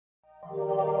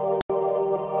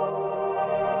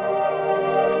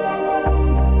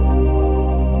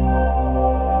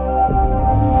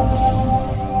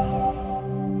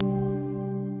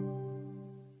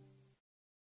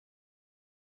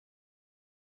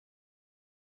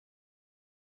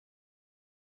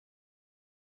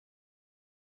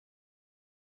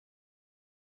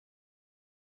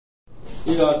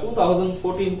ಈಗ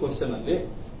 2014 ಕ್ವೆಶ್ಚನ್ ಅಲ್ಲಿ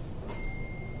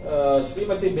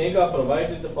Srimati Megha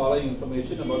provided the following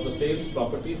information about the sales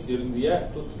properties during the year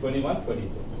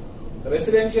 21-22.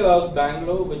 Residential house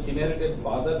Bangalore, which inherited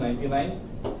father 99,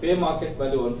 fair market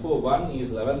value 141 is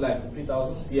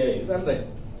 11,50,000, CI is 100.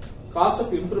 Cost of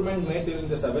improvement made during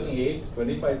the 7-8,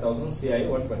 25,000, CI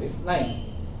 129.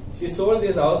 She sold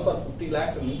this house for 50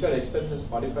 lakhs and incurred expenses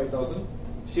 45,000.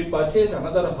 She purchased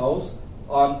another house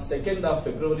on 2nd of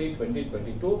February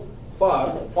 2022 for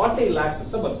 40 lakhs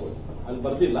ಅಂತ ಬರ್ಕೊಳ್ಳಿ. ಅಲ್ಲಿ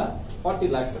ಬರ್ದಿಲ್ಲ 40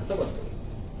 lakhs ಅಂತ ಬರ್ಕೊಳ್ಳಿ.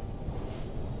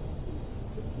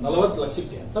 40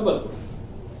 ಲಕ್ಷಕ್ಕೆ ಅಂತ ಬರ್ಕೊಳ್ಳಿ.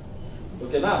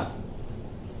 ಓಕೆನಾ?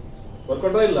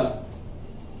 ಬರ್ಕೊಂಡ್ರಾ ಇಲ್ಲ?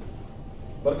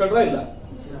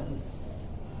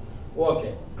 Okay.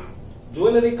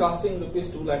 Jewelry costing rupees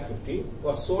 2,50,000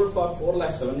 was sold for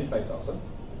 4,75,000,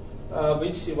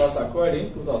 which was acquired in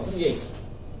 2008.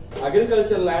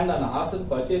 Agricultural land on Hassan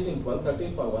purchased in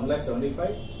 1213 for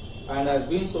 1,75,000 and has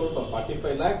been sold for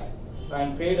 45 lakhs and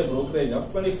paid a brokerage of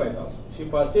 25,000. She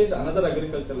purchased another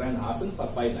agricultural land Hassan for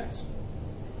 5 lakhs.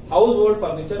 Household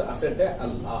furniture asset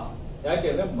alla.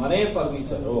 ಯಾಕೆಂದ್ರೆ ಮನೆ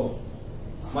furniture,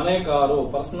 ಮನೆ car,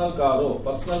 personal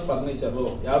furniture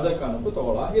ಯಾವುದೇ ಕಾರಣಕ್ಕೂ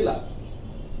ತಗೊಳ್ಳಾಗಿಲ್ಲ.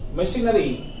 Machinery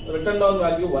written down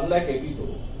value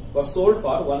 1,82,000 was sold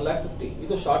for 1,50,000.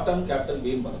 ಇದು short term capital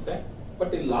gain ಬರುತ್ತೆ,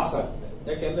 but ಇಲ್ಲಿ loss ಆಗುತ್ತೆ.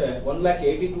 ಯಾಕೆಂದ್ರೆ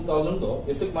 1,82,000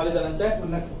 ಎಷ್ಟಕ್ಕೆ ಮಾರಿದಾನಂತೆ?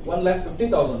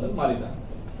 1,50,000 ಮಾರಿದಾನಂತೆ.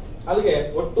 ಅಲ್ಲಿಗೆ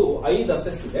ಒಟ್ಟು 5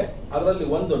 ಅಸೆಟ್ಸ್ ಇದೆ. ಅದರಲ್ಲಿ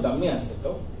ಒಂದು ಡಮ್ಮಿ ಅಸೆಟ್,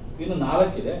 ಇನ್ನು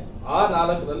 4 ಇದೆ. ಆ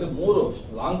 4ರಲ್ಲಿ 3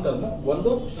 ಲಾಂಗ್ ಟರ್ಮ್,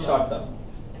 1 ಶಾರ್ಟ್ ಟರ್ಮ್.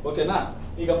 ಓಕೆನಾ?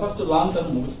 ಈಗ first long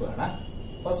term ಮುಗಿಸ್ಕೊಳ್ಳೋಣ.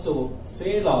 First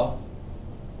sale of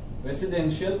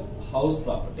residential house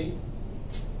property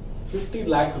 50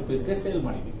 lakh rupeesಗೆ sale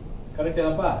ಮಾಡಿದೀವಿ. ಕರೆಕ್ಟ್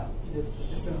ಏನಪ್ಪ?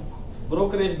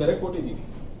 ಬ್ರೋಕರೇಜ್ ಬೇರೆ ಕೊಟ್ಟಿದ್ದೀವಿ.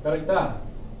 ಕರೆಕ್ಟಾ?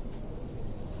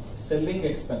 ಸೆಲ್ಲಿಂಗ್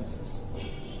ಎಕ್ಸ್ಪೆನ್ಸಸ್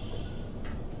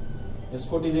ಎಷ್ಟು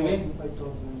ಕೊಟ್ಟಿದ್ದೀವಿ?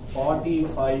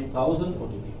 45,000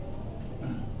 ಕೊಟ್ಟಿದ್ದೀವಿ.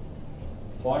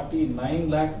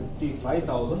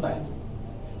 49,55,000 ಆಯ್ತು.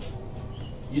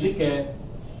 ಇದಕ್ಕೆ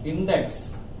ಇಂಡೆಕ್ಸ್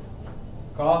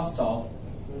ಕಾಸ್ಟ್ ಆಫ್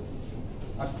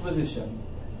ಅಕ್ವಿಸಿಷನ್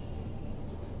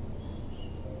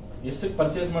ಎಷ್ಟಕ್ಕೆ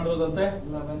ಪರ್ಚೇಸ್ ಮಾಡಿರೋದಂತೆ?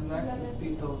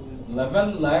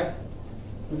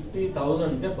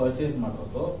 11,50,000ಗೆ ಪರ್ಚೇಸ್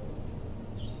ಮಾಡಿರೋದು.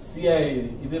 CI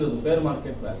ಇದಿರೋದು fair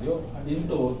market value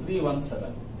into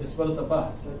 317 ಎಷ್ಟು ಬರುತ್ತಪ್ಪ?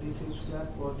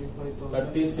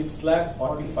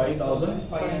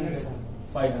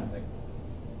 36,45,500.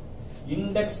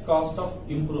 ಇಂಡೆಕ್ಸ್ ಕಾಸ್ಟ್ ಆಫ್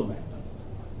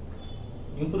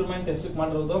ಇಂಪ್ರೂವ್ಮೆಂಟ್ ಎಷ್ಟಕ್ಕೆ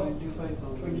ಮಾಡಿರೋದು?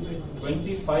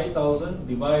 25,000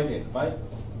 ಡಿವೈಡೆಡ್ ಬೈ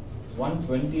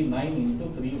 129 into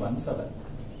 317.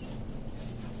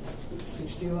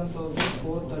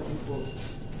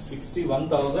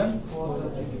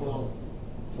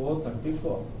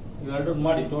 61,434. ಇವೆರಡು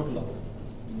ಮಾಡಿ ಟೋಟಲ್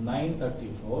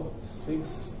 934, 6,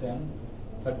 10,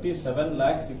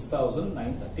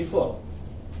 37,06,934.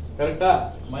 ಕರೆಕ್ಟಾ?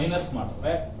 ಮೈನಸ್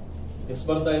ಮಾಡಿದ್ರೆ ಎಷ್ಟು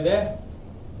ಬರ್ತಾ ಇದೆ?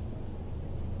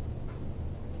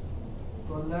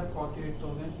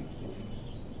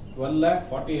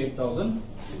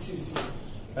 12,48,066.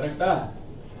 ಕರೆಕ್ಟಾ?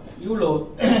 ಇವಳು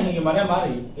ಈ ಮನೆ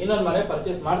ಮಾರಿ ಇನ್ನೊಂದು ಮನೆ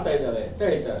ಪರ್ಚೇಸ್ ಮಾಡ್ತಾ ಇದ್ದಾರೆ ಅಂತ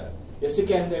ಹೇಳ್ತಾರೆ.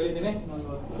 ಎಷ್ಟಕ್ಕೆ ಅಂತ ಹೇಳಿದ್ದೀನಿ?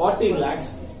 14 lakhs.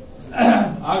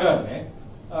 ಹಾಗಾದ್ರೆ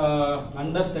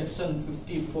ಅಂಡರ್ ಸೆಕ್ಷನ್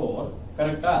 54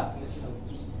 ಕರೆಕ್ಟಾ?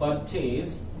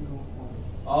 Purchase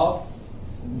of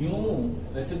new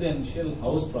residential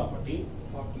house property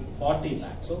 40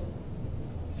 lakhs.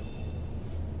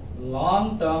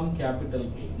 Long term capital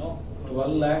gain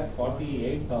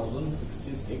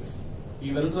 12,48,066.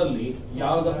 ಇವೆರಡರಲ್ಲಿ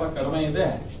ಯಾವ್ದಪ್ಪ ಕಡಿಮೆ ಇದೆ?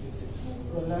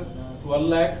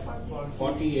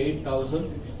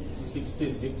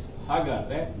 12,48,066.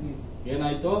 ಹಾಗಾದ್ರೆ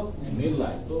ಏನಾಯ್ತು? ನಿಲ್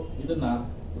ಆಯ್ತು. ಇದನ್ನ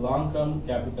long term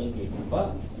capital gain number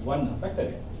 1 ಅಂತ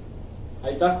ಕರೆಯೋದು.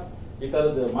 ಆಯ್ತಾ? ಈ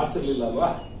ತರದ್ದು ಮಾಡಿಸಿರ್ಲಿಲ್ಲ ಅಲ್ವಾ?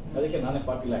 ಅದಕ್ಕೆ ನಾನೇ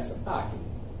 40 lakhs ಅಂತ ಹಾಕಿದ್ದೀನಿ.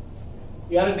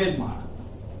 ಎರಡನೇದು ಮಾಡೋಣ.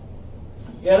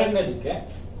 ಎರಡನೇದಕ್ಕೆ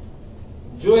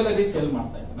ಜ್ಯುವೆಲರಿ ಸೇಲ್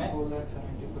ಮಾಡ್ತಾ ಇದ್ದಾನೆ.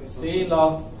 ಸೇಲ್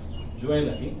ಆಫ್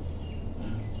ಜ್ಯುವೆಲರಿ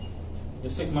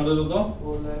ಎಷ್ಟಕ್ಕೆ ಮಾಡಿರೋದು?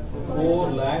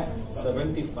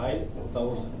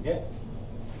 4,75,000ಗೆ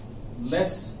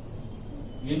less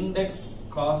index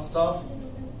cost of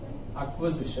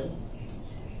acquisition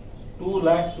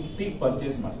 2,50,000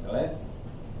 purchase ಮಾಡ್ತಾಳೆ.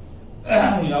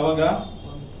 ಯಾವಾಗ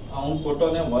ಅವನು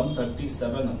ಕೊಟ್ಟೋನೆ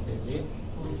 137 ಅಂತ ಹೇಳಿ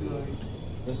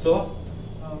ಎಷ್ಟು?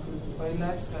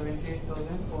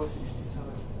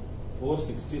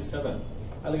 467.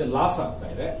 ಅಲ್ಲಿಗೆ ಲಾಸ್ ಆಗ್ತಾ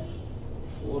ಇದೆ.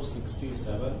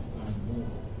 467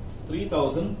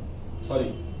 3,000 ಸಾರಿ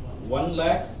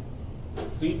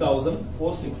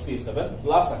 1,03,467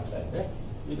 ಲಾಸ್ ಆಗ್ತಾ ಇದೆ.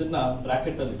 ಇದನ್ನ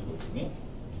ಬ್ರಾಕೆಟ್ ಅಲ್ಲಿ ಇಟ್ಕೊಳ್ತೀನಿ.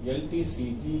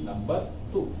 LTCG ನಂಬರ್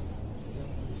 2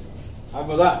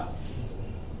 ಆಗೋದಾ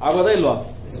ಇಲ್ವಾ?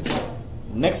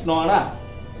 ನೆಕ್ಸ್ಟ್ ನೋಡೋಣ,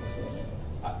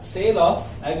 sale of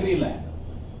agri land.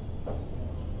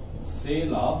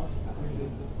 Sale of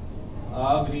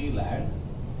agri land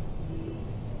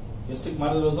ಎಷ್ಟಕ್ಕೆ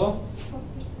ಮಾಡಿರೋದು?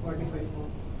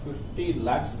 50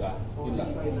 lakhs ಇಲ್ಲ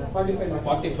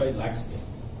 45 lakhs ಗೆ.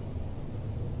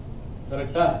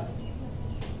 ಕರೆಕ್ಟಾ?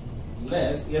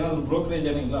 ಲೆಸ್ ಏನಾದ್ರು ಬ್ರೋಕರೇಜ್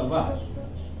ಏನಿಲ್ಲ ಅಲ್ವಾ?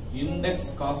 ಇಂಡೆಕ್ಸ್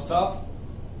ಕಾಸ್ಟ್ ಆಫ್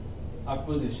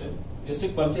ಅಕ್ವಿಸಿಷನ್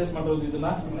ಎಷ್ಟಕ್ಕೆ ಪರ್ಚೇಸ್ ಮಾಡಿರೋದು ಇದನ್ನ?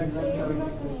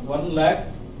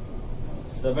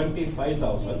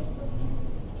 1,75,000.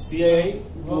 CII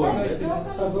 200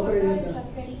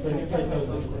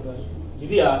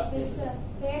 ಇದೆಯಾ?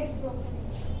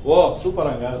 ಓ ಸೂಪರ್.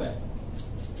 ಹಂಗಾದ್ರೆ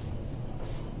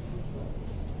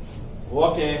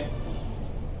okay.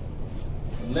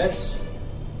 Less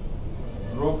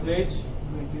brokerage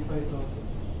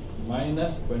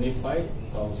minus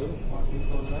 25,000,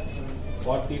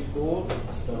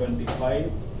 4475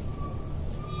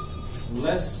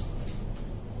 less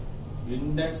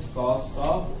index cost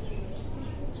of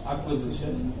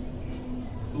acquisition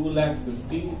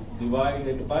 2,50,000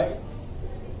 divided by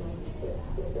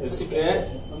ಎಷ್ಟಕ್ಕೆ?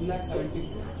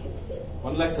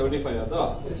 1,75,000 ಅದು?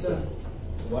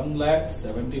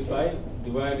 1,75,000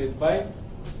 divided by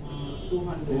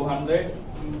 200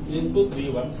 into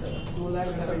 317.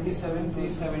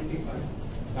 2,77,375.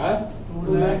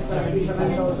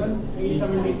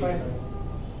 2,77,375.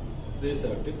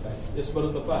 375 ಎಷ್ಟು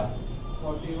ಬರುತ್ತಪ್ಪ?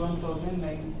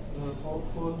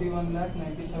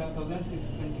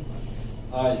 41,97,625.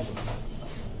 ಆಯ್ತು.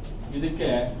 ಇದಕ್ಕೆ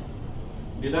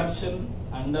ಡಿಡಕ್ಷನ್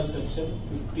ಅಂಡರ್ ಸೆಕ್ಷನ್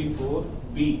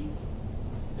 54B.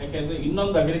 ಯಾಕೆಂದ್ರೆ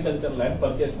ಇನ್ನೊಂದು ಅಗ್ರಿಕಲ್ಚರ್ ಲ್ಯಾಂಡ್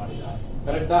ಪರ್ಚೇಸ್ ಮಾಡಿದ.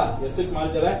 ಕರೆಕ್ಟಾ? ಎಷ್ಟಕ್ಕೆ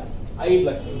ಮಾಡಿದ್ದಾರೆ? 5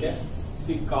 ಲಕ್ಷಕ್ಕೆ.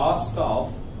 C cost of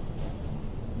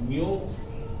new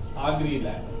agri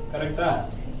land. ಕರೆಕ್ಟಾ?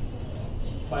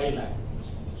 5 lakh.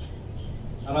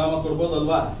 ಆರಾಮಾಗಿ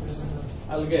ಕೊಡ್ಬೋದಲ್ವಾ?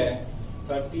 ಅಲ್ಲಿಗೆ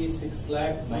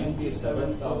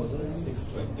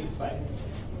 36,97,625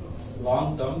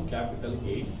 long term capital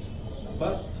gain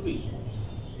number 3.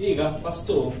 ಈಗ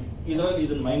ಫಸ್ಟ್ ಇದರಲ್ಲಿ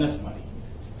ಇದನ್ನ ಮೈನಸ್ ಮಾಡಿ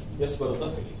ಎಷ್ಟು ಬರುತ್ತೋ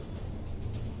ತೆಗಿ.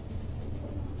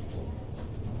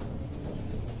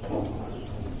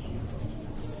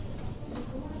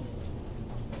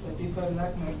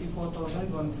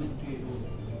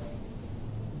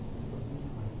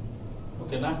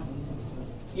 ಓಕೆನಾ?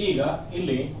 ಈಗ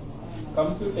ಇಲ್ಲಿ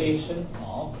computation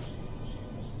of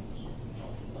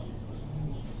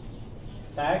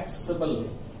taxable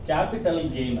capital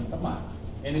gain ಅಂತ ಮಾಡೋಣ.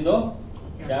 ಏನಿದು?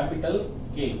 Capital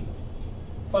gain.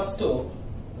 First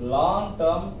long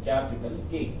term capital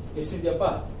gain ಎಷ್ಟಿದೆಯಪ್ಪ?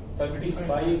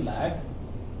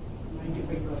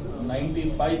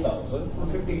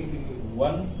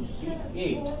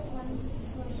 35,95,158.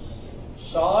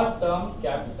 Short term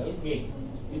capital gain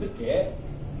ಇದಕ್ಕೆ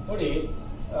ನೋಡಿ,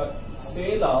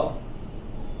 ಸೇಲ್ ಆಫ್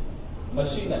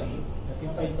ಮಷೀನರಿ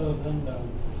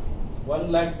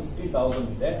 1,50,000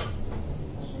 ಇದೆ.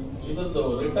 ಇದರದ್ದು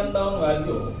ರಿಟರ್ನ್ ಡೌನ್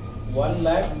ವ್ಯಾಲ್ಯೂ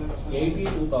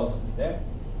 1,82,000 ಇದೆ.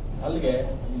 ಅಲ್ಲಿಗೆ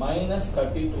ಮೈನಸ್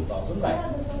 32,000 ಬ್ಯಾಕ್.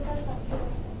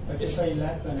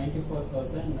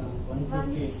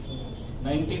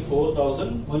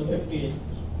 35,94,150.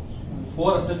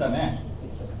 4 ಅಷ್ಟೇ ತಾನೆ?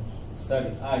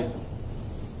 ಸರಿ, ಆಯ್ತು.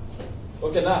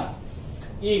 ಓಕೆನಾ?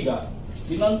 ಈಗ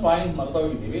ಇನ್ನೊಂದು ಪಾಯಿಂಟ್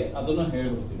ಮರ್ತೋಗಿದ್ದೀವಿ, ಅದನ್ನು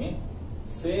ಹೇಳ್ಬಿಡ್ತೀನಿ.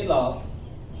 Sale of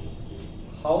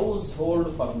house hold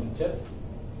furniture.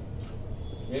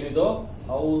 ಏನಿದು?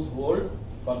 House hold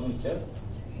furniture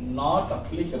not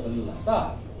applicable ಅಂತ.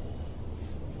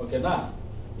 ಓಕೆನಾ?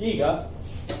 ಈಗ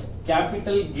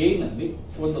ಕ್ಯಾಪಿಟಲ್ ಗೇನ್ ಅಲ್ಲಿ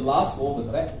ಒಂದು ಲಾಸ್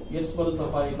ಹೋಗಿದ್ರೆ ಎಷ್ಟು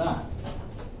ಬರುತ್ತಪ್ಪ? ಇನ್ನ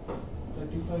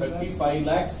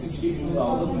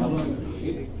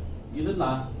 35,62,158. ಇದನ್ನ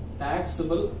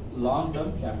taxable long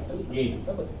term capital gain ಅಂತ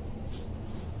ಬರುತ್ತೆ.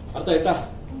 ಅರ್ಥ ಆಯ್ತಾ?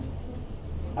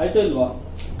 ಆಯ್ತಾ ಇಲ್ವಾ?